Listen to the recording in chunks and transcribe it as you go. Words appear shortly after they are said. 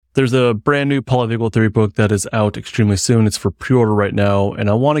There's a brand new polyvagal theory book that is out extremely soon. It's for pre-order right now, and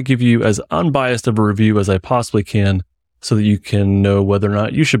I want to give you as unbiased of a review as I possibly can so that you can know whether or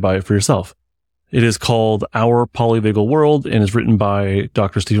not you should buy it for yourself. It is called Our Polyvagal World and is written by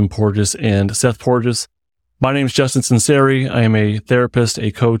Dr. Stephen Porges and Seth Porges. My name is Justin Sinceri. I am a therapist,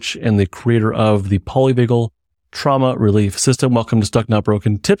 a coach, and the creator of the Polyvagal Trauma Relief System. Welcome to Stuck Not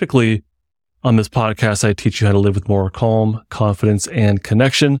Broken. Typically, on this podcast, I teach you how to live with more calm, confidence, and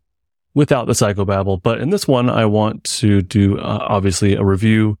connection without the psychobabble. But in this one, I want to do, obviously, a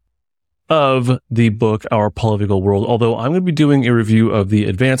review of the book, Our Polyvagal World, although I'm going to be doing a review of the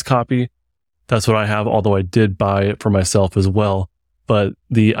advanced copy. That's what I have, although I did buy it for myself as well. But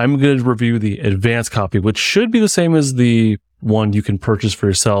I'm going to review the advanced copy, which should be the same as the one you can purchase for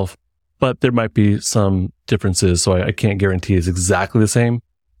yourself, but there might be some differences, so I can't guarantee it's exactly the same.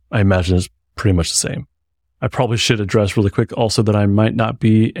 I imagine it's pretty much the same. I probably should address really quick also that I might not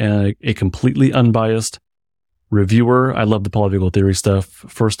be a completely unbiased reviewer. I love the polyvagal theory stuff,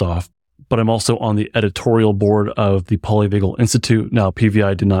 first off, but I'm also on the editorial board of the Polyvagal Institute. Now,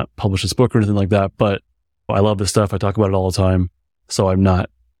 PVI did not publish this book or anything like that, but I love this stuff. I talk about it all the time, so I'm not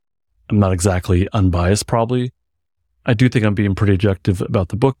exactly unbiased, probably. I do think I'm being pretty objective about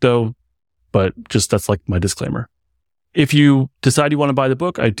the book, though, but just that's like my disclaimer. If you decide you want to buy the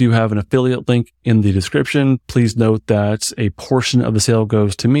book, I do have an affiliate link in the description. Please note that a portion of the sale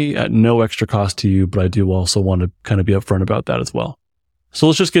goes to me at no extra cost to you, but I do also want to kind of be upfront about that as well. So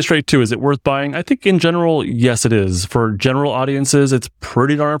let's just get straight to, is it worth buying? I think in general, yes, it is. For general audiences, it's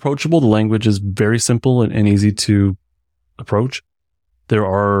pretty darn approachable. The language is very simple and easy to approach. There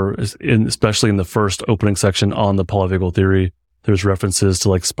are, especially in the first opening section on the polyvagal theory, there's references to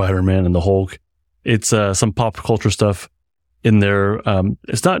like Spider-Man and the Hulk. It's some pop culture stuff in there.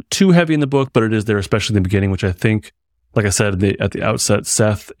 It's not too heavy in the book, but it is there, especially in the beginning, which I think, like I said at the outset,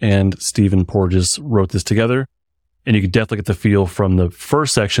 Seth and Stephen Porges wrote this together. And you can definitely get the feel from the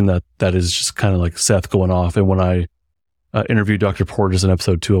first section that is just kind of like Seth going off. And when I interviewed Dr. Porges in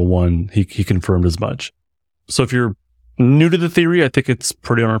episode 201, he confirmed as much. So if you're new to the theory, I think it's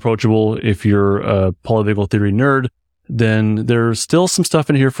pretty unapproachable. If you're a polyvagal theory nerd, then there's still some stuff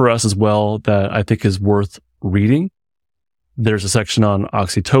in here for us as well that I think is worth reading. There's a section on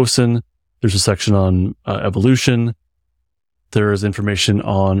oxytocin. There's a section on evolution. There's information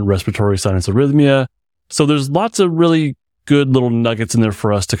on respiratory sinus arrhythmia. So there's lots of really good little nuggets in there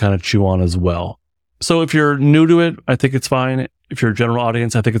for us to kind of chew on as well. So if you're new to it, I think it's fine. If you're a general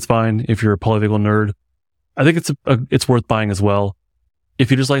audience, I think it's fine. If you're a polyvagal nerd, I think it's worth buying as well. If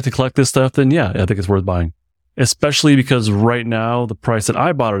you just like to collect this stuff, then yeah, I think it's worth buying. Especially because right now, the price that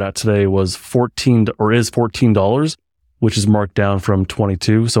I bought it at today was $14, which is marked down from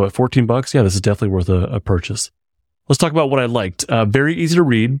 $22. So at $14, yeah, this is definitely worth a purchase. Let's talk about what I liked. Very easy to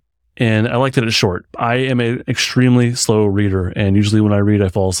read, and I liked that it's short. I am an extremely slow reader, and usually when I read, I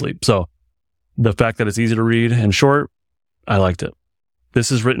fall asleep. So the fact that it's easy to read and short, I liked it.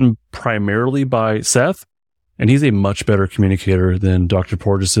 This is written primarily by Seth, and he's a much better communicator than Dr.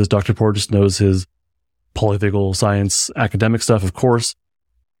 Porges is. Dr. Porges knows his polyvagal science academic stuff, of course.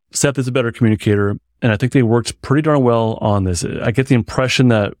 Seth is a better communicator, and I think they worked pretty darn well on this. I get the impression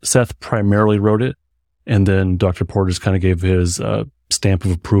that Seth primarily wrote it, and then Dr. Porges kind of gave his stamp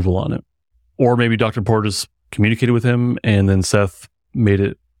of approval on it. Or maybe Dr. Porges communicated with him, and then Seth made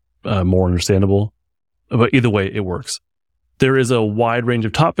it more understandable. But either way, it works. There is a wide range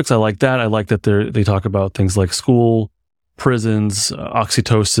of topics. I like that. I like that they talk about things like school, prisons,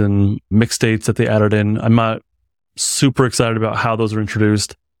 oxytocin, mixed states that they added in. I'm not super excited about how those are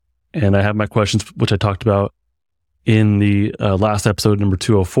introduced. And I have my questions, which I talked about in the last episode, number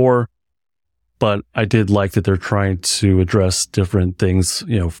 204. But I did like that they're trying to address different things,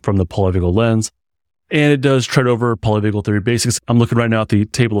 from the polyvagal lens. And it does tread over polyvagal theory basics. I'm looking right now at the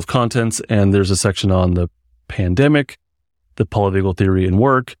table of contents, and there's a section on the pandemic, the polyvagal theory in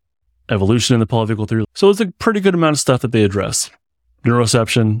work, evolution in the polyvagal theory. So it's a pretty good amount of stuff that they address.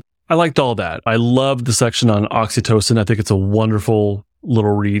 Neuroception. I liked all that. I loved the section on oxytocin. I think it's a wonderful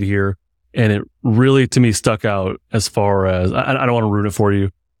little read here. And it really, to me, stuck out as far as, I don't want to ruin it for you,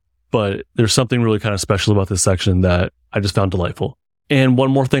 but there's something really kind of special about this section that I just found delightful. And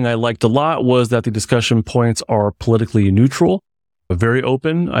one more thing I liked a lot was that the discussion points are politically neutral, very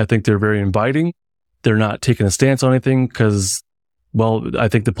open. I think they're very inviting. They're not taking a stance on anything because, I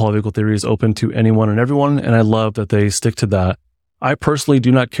think the polyvagal theory is open to anyone and everyone, and I love that they stick to that. I personally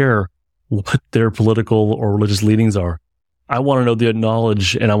do not care what their political or religious leanings are. I want to know the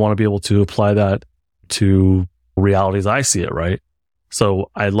knowledge, and I want to be able to apply that to reality as I see it, right?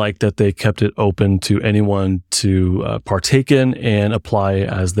 So I like that they kept it open to anyone to partake in and apply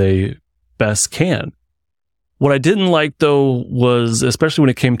as they best can. What I didn't like, though, was especially when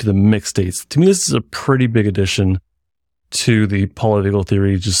it came to the mixed states. To me, this is a pretty big addition to the polyvagal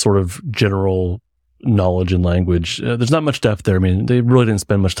theory, just sort of general knowledge and language. There's not much depth there. I mean, they really didn't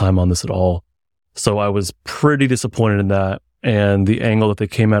spend much time on this at all. So I was pretty disappointed in that. And the angle that they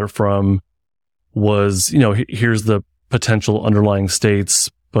came at it from was, here's the potential underlying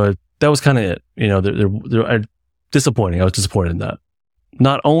states, but that was kind of it. They're disappointing. I was disappointed in that.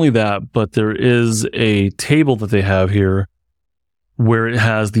 Not only that, but there is a table that they have here where it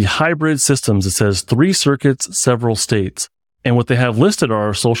has the hybrid systems. It says 3 circuits, several states. And what they have listed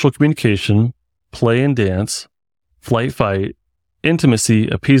are social communication, play and dance, flight, fight, intimacy,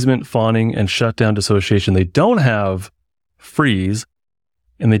 appeasement, fawning, and shutdown dissociation. They don't have freeze,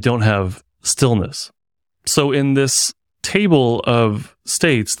 and they don't have stillness. So in this table of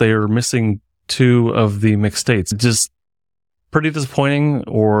states, they are missing 2 of the mixed states. Just pretty disappointing,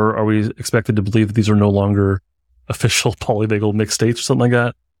 or are we expected to believe that these are no longer official polyvagal mixed states or something like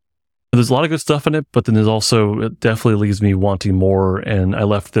that? There's a lot of good stuff in it, but then it definitely leaves me wanting more. And I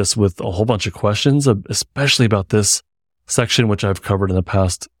left this with a whole bunch of questions, especially about this section, which I've covered in the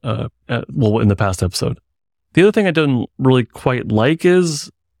past, in the past episode. The other thing I didn't really quite like is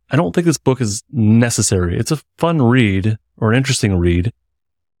I don't think this book is necessary. It's a fun read or an interesting read,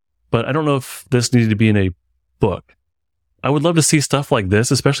 but I don't know if this needed to be in a book. I would love to see stuff like this,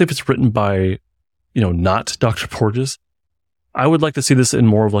 especially if it's written by, not Dr. Porges. I would like to see this in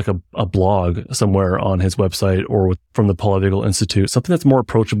more of like a blog somewhere on his website or from the Polyvagal Institute, something that's more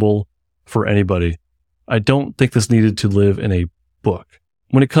approachable for anybody. I don't think this needed to live in a book.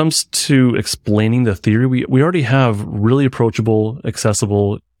 When it comes to explaining the theory, we already have really approachable,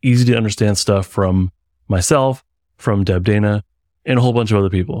 accessible, easy to understand stuff from myself, from Deb Dana, and a whole bunch of other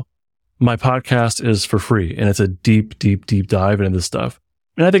people. My podcast is for free, and it's a deep, deep, deep dive into this stuff.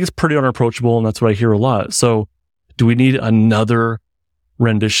 And I think it's pretty unapproachable, and that's what I hear a lot. So do we need another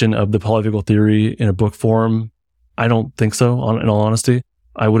rendition of the polyvagal theory in a book form? I don't think so, in all honesty.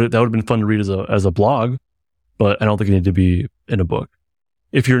 That would have been fun to read as a blog, but I don't think it needed to be in a book.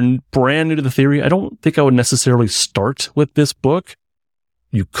 If you're brand new to the theory, I don't think I would necessarily start with this book.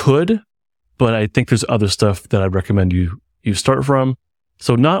 You could, but I think there's other stuff that I'd recommend you start from.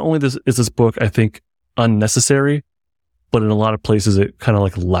 So not only is this book, I think, unnecessary, but in a lot of places it kind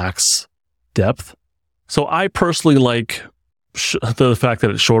of lacks depth. So I personally like the fact that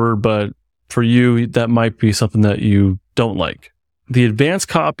it's shorter, but for you, that might be something that you don't like. The advanced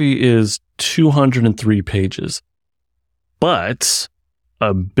copy is 203 pages, but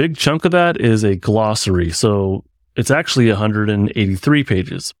a big chunk of that is a glossary. So it's actually 183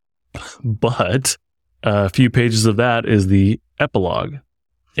 pages, but a few pages of that is the epilogue.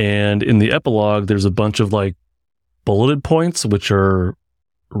 And in the epilogue, there's a bunch of bulleted points, which are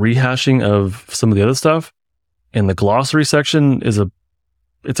rehashing of some of the other stuff. And the glossary section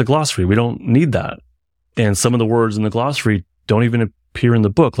it's a glossary. We don't need that. And some of the words in the glossary don't even appear in the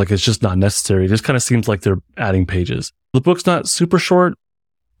book. It's just not necessary. It just kind of seems like they're adding pages. The book's not super short,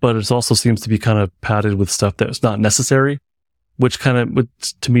 but it also seems to be kind of padded with stuff that's not necessary, which kind of,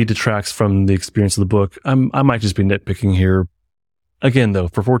 to me, detracts from the experience of the book. I might just be nitpicking here. Again, though,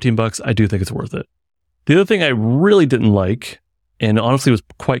 for $14, I do think it's worth it. The other thing I really didn't like, and honestly was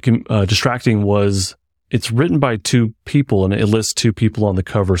quite distracting, was it's written by 2 people, and it lists 2 people on the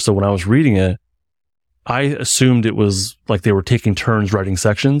cover. So when I was reading it, I assumed it was like they were taking turns writing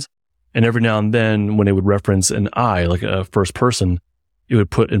sections. And every now and then, when it would reference an I, like a first person, it would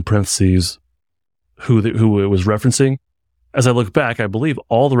put in parentheses who it was referencing. As I look back, I believe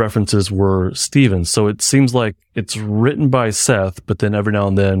all the references were Stephen. So it seems like it's written by Seth, but then every now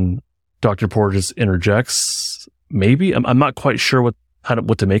and then Dr. Porges interjects. Maybe I'm not quite sure what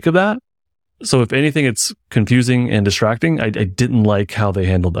to make of that. So if anything, it's confusing and distracting. I didn't like how they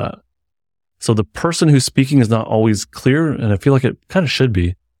handled that. So the person who's speaking is not always clear, and I feel like it kind of should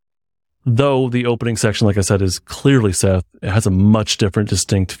be. Though the opening section, like I said, is clearly Seth. It has a much different,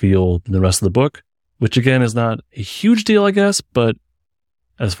 distinct feel than the rest of the book, which again is not a huge deal, I guess, but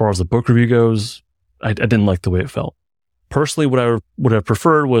as far as the book review goes, I didn't like the way it felt. Personally, what I would have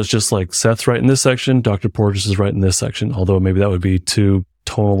preferred was just Seth's right in this section, Dr. Porges is right in this section, although maybe that would be too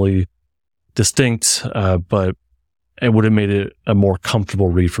tonally distinct, but it would have made it a more comfortable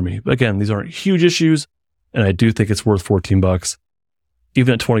read for me. But again, these aren't huge issues, and I do think it's worth $14.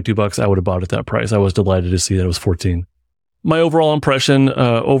 Even at $22, I would have bought it at that price. I was delighted to see that it was $14. My overall impression,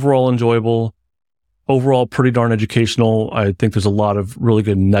 overall enjoyable, overall pretty darn educational. I think there's a lot of really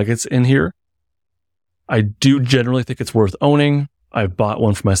good nuggets in here. I do generally think it's worth owning. I've bought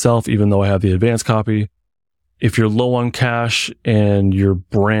one for myself, even though I have the advanced copy. If you're low on cash and you're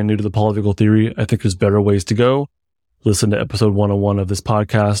brand new to the polyvagal theory, I think there's better ways to go. Listen to episode 101 of this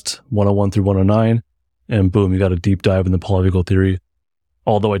podcast, 101 through 109, and boom, you got a deep dive in the polyvagal theory.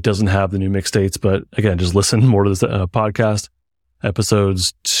 Although it doesn't have the new mixed-states, but again, just listen more to this podcast.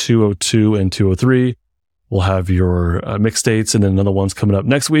 Episodes 202 and 203 will have your mixed-states, and then another one's coming up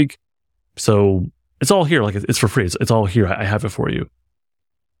next week. So it's all here. Like, it's for free. It's all here. I have it for you.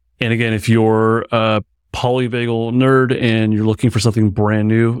 And again, if you're a polyvagal nerd and you're looking for something brand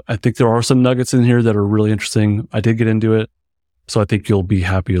new, I think there are some nuggets in here that are really interesting. I did get into it, so I think you'll be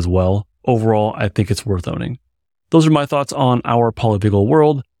happy as well. Overall, I think it's worth owning. Those are my thoughts on our polyvagal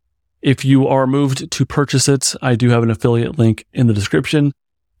world. If you are moved to purchase it, I do have an affiliate link in the description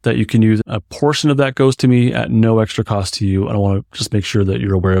that you can use. A portion of that goes to me at no extra cost to you. And I want to just make sure that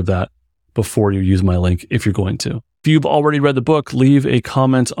you're aware of that before you use my link if you're going to. If you've already read the book, leave a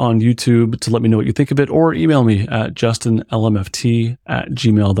comment on YouTube to let me know what you think of it, or email me at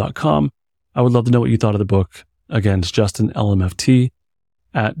justinlmft@gmail.com. I would love to know what you thought of the book. Again, it's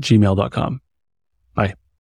justinlmft@gmail.com. Bye.